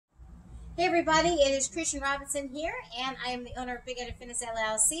Hey everybody, it is Christian Robinson here, and I am the owner of Big Headed Fitness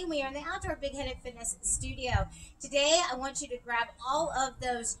LLC. We are in the outdoor Big Headed Fitness studio. Today, I want you to grab all of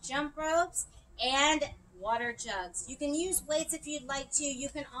those jump ropes and water jugs. You can use weights if you'd like to. You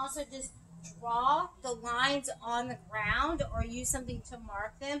can also just draw the lines on the ground or use something to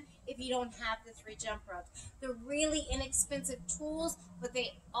mark them if you don't have the 3 jump ropes. They're really inexpensive tools, but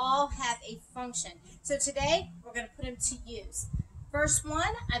they all have a function. So today, we're going to put them to use. First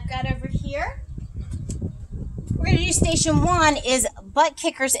one I've got over here. We're going to do station 1 is butt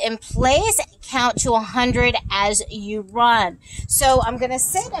kickers in place. Count to 100 as you run. So I'm going to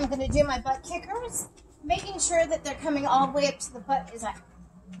sit. I'm going to do my butt kickers, making sure that they're coming all the way up to the butt as I.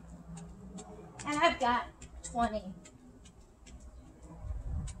 And I've got 20,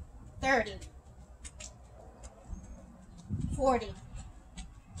 30, 40,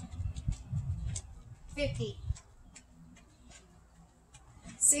 50,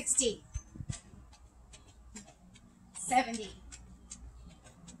 60, 70,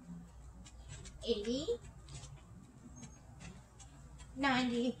 80,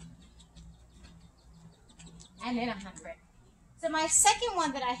 90, and then 100. So my second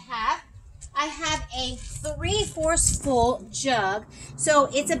one that I have a 3/4 full jug. So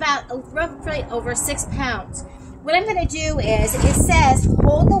it's about roughly over 6 pounds. What I'm going to do is, it says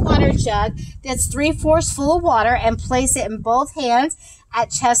hold the water jug that's 3/4 full of water and place it in both hands at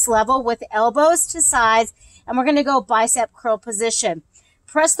chest level with elbows to sides, and we're going to go bicep curl position.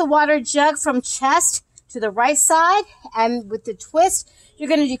 Press the water jug from chest to the right side, and with the twist, you're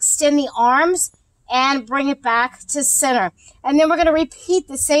going to extend the arms and bring it back to center. And then we're going to repeat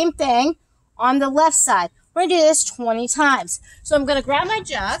the same thing on the left side. We're going to do this 20 times. So I'm going to grab my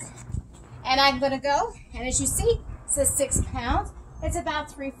jug, and I'm going to go, and as you see, it says 6 pounds. It's about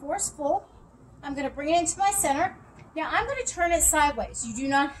 3/4 full. I'm going to bring it into my center. Now I'm going to turn it sideways. You do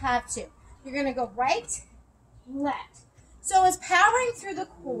not have to. You're going to go right, left. So it's powering through the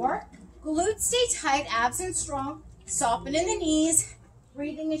core. Glutes stay tight, abs and strong. Soften in the knees.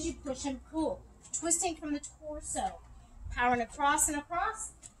 Breathing as you push and pull. Twisting from the torso. Powering across and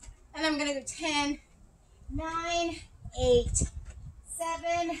across. And I'm going to go 10, 9, 8,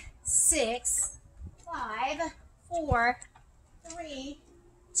 7, 6, 5, 4, 3,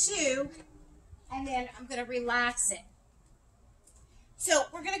 2, and then I'm going to relax it. So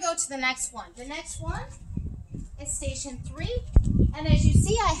we're going to go to the next one. The next one is station 3. And as you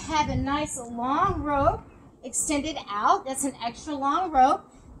see, I have a nice long rope extended out. That's an extra long rope,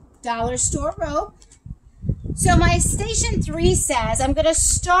 dollar store rope. So my station 3 says I'm going to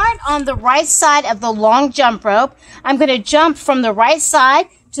start on the right side of the long jump rope. I'm going to jump from the right side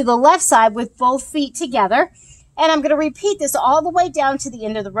to the left side with both feet together. And I'm going to repeat this all the way down to the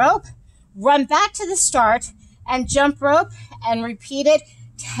end of the rope. Run back to the start and jump rope and repeat it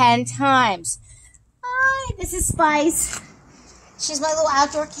 10 times. Hi, this is Spice. She's my little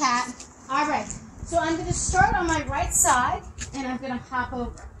outdoor cat. All right, so I'm going to start on my right side and I'm going to hop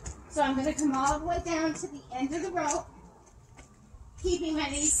over. So I'm going to come all the way down to the end of the rope, keeping my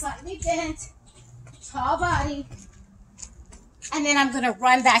knees slightly bent, tall body, and then I'm going to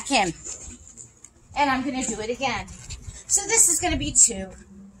run back in. And I'm going to do it again. So this is going to be 2.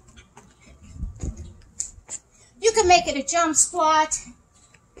 You can make it a jump squat.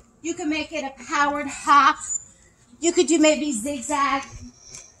 You can make it a powered hop. You could do maybe zigzag.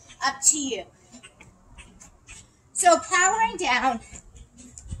 Up to you. So powering down.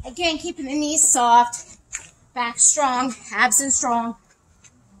 Again, keeping the knees soft. Back strong. Abs and strong.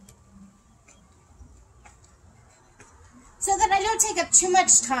 So that I don't take up too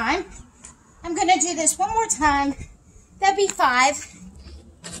much time, I'm going to do this one more time. That'd be 5.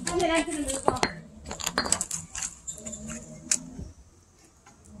 And then I'm going to move on.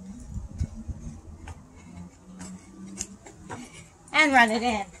 And run it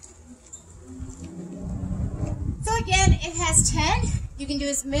in. So again, it has 10. You can do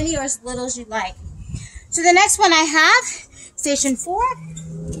as many or as little as you like. So the next one I have, station 4.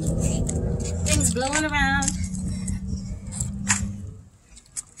 Things blowing around.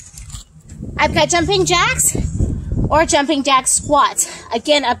 I've got jumping jacks or jumping jack squats.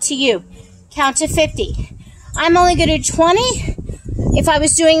 Again, up to you. Count to 50. I'm only going to do 20. If I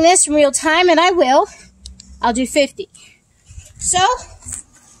was doing this in real time, and I will, I'll do 50. So,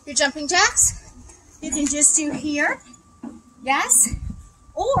 your jumping jacks, you can just do here, yes,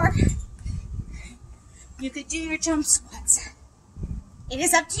 or you could do your jump squats. It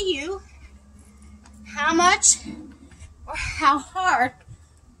is up to you how much or how hard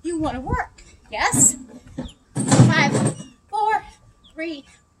you want to work, yes? 5, 4, 3,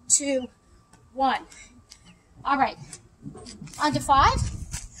 2, 1. All right, on to 5.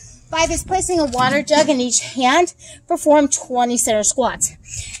 By this, placing a water jug in each hand, perform 20 center squats.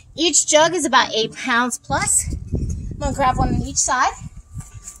 Each jug is about 8 pounds plus. I'm going to grab one on each side,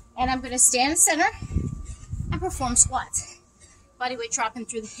 and I'm going to stand center and perform squats. Body weight dropping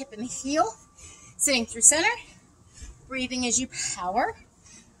through the hip and the heel, sitting through center, breathing as you power,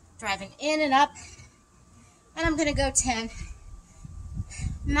 driving in and up, and I'm going to go 10,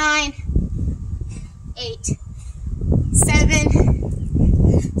 9, 8,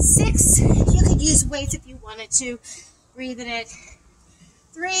 7, 6. You could use weights if you wanted to. Breathe in it.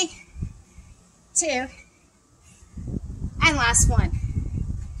 3, 2, and last one.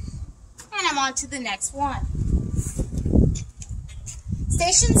 And I'm on to the next one.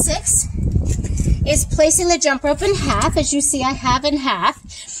 Station 6 is placing the jump rope in half, as you see I have in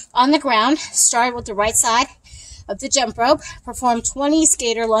half, on the ground. Start with the right side of the jump rope. Perform 20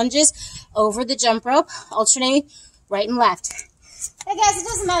 skater lunges over the jump rope, alternating right and left. Now guys, it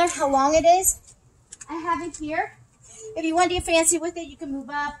doesn't matter how long it is. I have it here. If you want to get fancy with it, you can move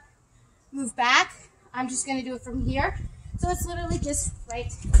up, move back. I'm just going to do it from here. So it's literally just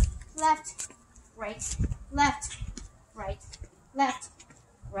right, left, right, left, right, left,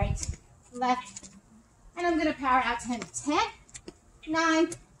 right, left. And I'm going to power out 10, 10, 9,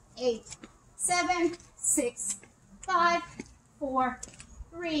 8, 7, 6, 5, 4,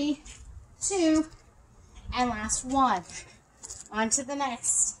 3, 2, and last one. On to the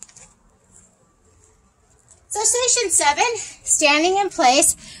next. So station 7, standing in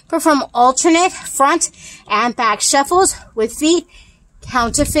place, perform alternate front and back shuffles with feet,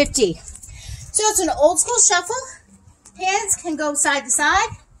 count to 50. So it's an old school shuffle. Hands can go side to side.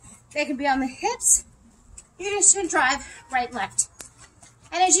 They can be on the hips. You're just going to drive right, left.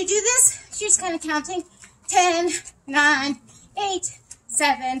 And as you do this, you're just kind of counting 10, 9, 8,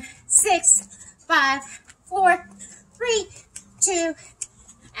 7, 6, 5, 4, 3, 2,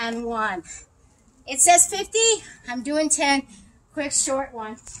 and 1. It says 50. I'm doing 10. Quick, short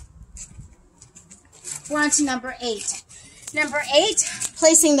one. We're on to number 8. Number 8,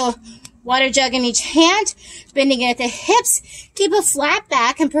 placing the water jug in each hand, bending it at the hips. Keep a flat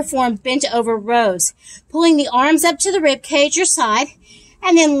back and perform bent over rows. Pulling the arms up to the rib cage, your side,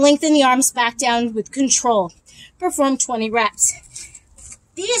 and then lengthen the arms back down with control. Perform 20 reps.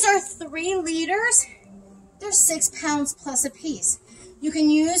 These are 3 liters. They're 6 pounds plus a piece. You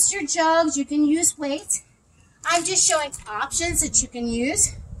can use your jugs, you can use weights. I'm just showing options that you can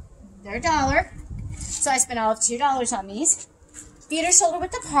use. They're $1. So I spent all of $2 on these. Feet are shoulder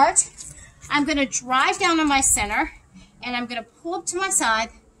width apart. I'm going to drive down on my center, and I'm going to pull up to my side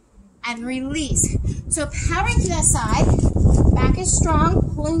and release. So powering to that side, back is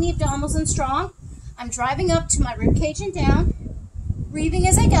strong, pulling the abdominals in strong. I'm driving up to my rib cage and down, breathing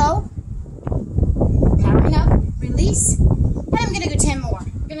as I go, powering up, release, and I'm going to go 10 more.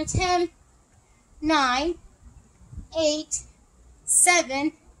 I'm going to 10, 9, 8,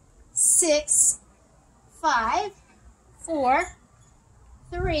 7, 6, 5, 4,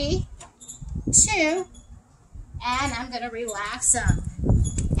 3, 2, and I'm going to relax up.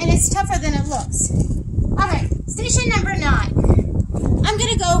 And it's tougher than it looks. All right, station number 9. I'm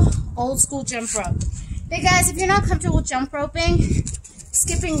going to go old school jump rope. But guys, if you're not comfortable with jump roping,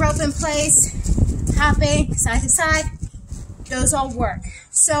 skipping rope in place, hopping side to side, those all work.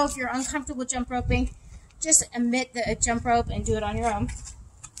 So if you're uncomfortable with jump roping, just omit the jump rope and do it on your own.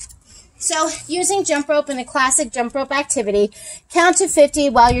 So using jump rope in a classic jump rope activity, count to 50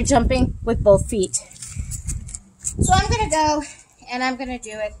 while you're jumping with both feet. So I'm going to go and I'm going to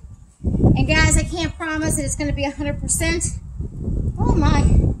do it. And guys, I can't promise that it's going to be 100%. Oh my,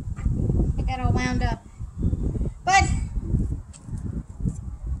 I got all wound up. But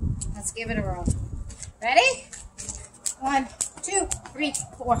let's give it a roll. Ready? 1, 2, 3,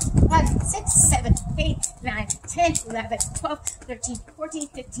 4, 5, 6, 7, 8, 9, 10, 11, 12, 13, 14,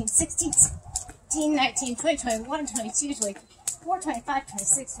 15, 16, 17, 19, 20, 21, 22, 24, 25,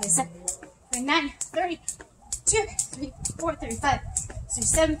 26, 27, 29, 30, 2, 3, 4, 35,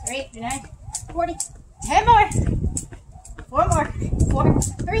 37, 38, 39, 40, 10 more, 4 more, 4,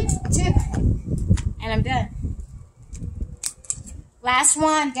 3, 2, and I'm done. Last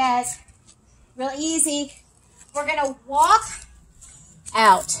one, guys. Real easy. We're going to walk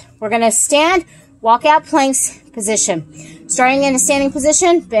out. We're going to stand, walk out planks position. Starting in a standing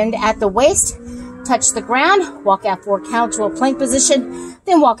position, bend at the waist, touch the ground, walk out 4 count to a plank position,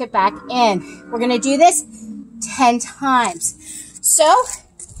 then walk it back in. We're going to do this 10 times. So,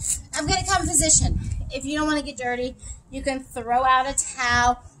 I'm going to come in position. If you don't want to get dirty, you can throw out a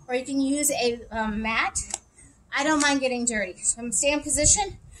towel or you can use a mat. I don't mind getting dirty. So I'm staying in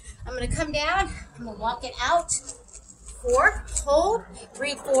position. I'm going to come down. I'm going to walk it out 4, hold,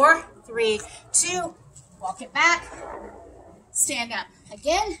 3, 4, 3, 2, walk it back, stand up.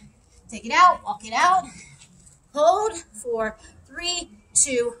 Again, take it out, walk it out, hold, 4, 3,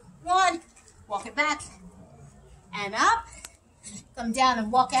 2, 1, walk it back, and up. Come down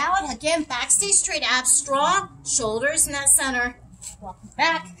and walk out. Again, back stay straight, abs strong, shoulders in that center. Walk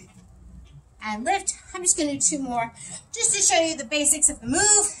back and lift. I'm just going to do 2 more just to show you the basics of the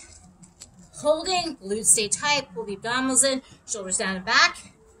move. Holding, glutes stay tight, pull the abdominals in, shoulders down and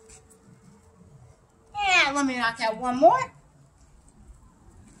back. And let me knock out 1 more.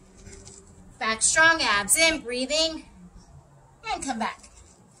 Back strong, abs in, breathing, and come back.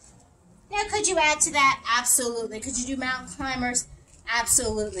 Now, could you add to that? Absolutely. Could you do mountain climbers?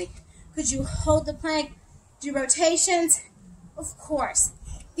 Absolutely. Could you hold the plank, do rotations? Of course.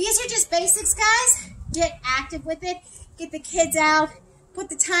 These are just basics, guys. Get active with it. Get the kids out. Put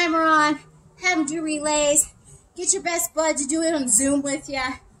the timer on. Have them do relays. Get your best bud to do it on Zoom with you.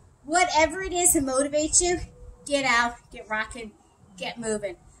 Whatever it is to motivate you, get out, get rocking, get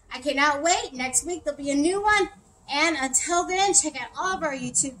moving. I cannot wait. Next week, there'll be a new one. And until then, check out all of our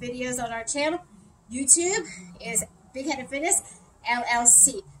YouTube videos on our channel. YouTube is Big Headed Fitness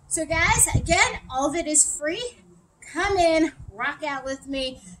LLC. So guys, again, all of it is free. Come in, rock out with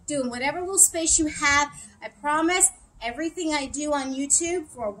me, doing whatever little space you have. I promise everything I do on YouTube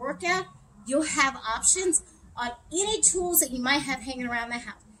for a workout, you'll have options on any tools that you might have hanging around the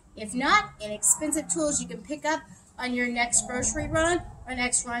house. If not, inexpensive tools you can pick up on your next grocery run or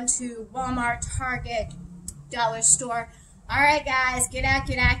next run to Walmart, Target, Dollar Store. All right, guys, get out,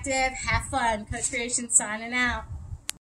 get active, have fun. Coach Creation signing out.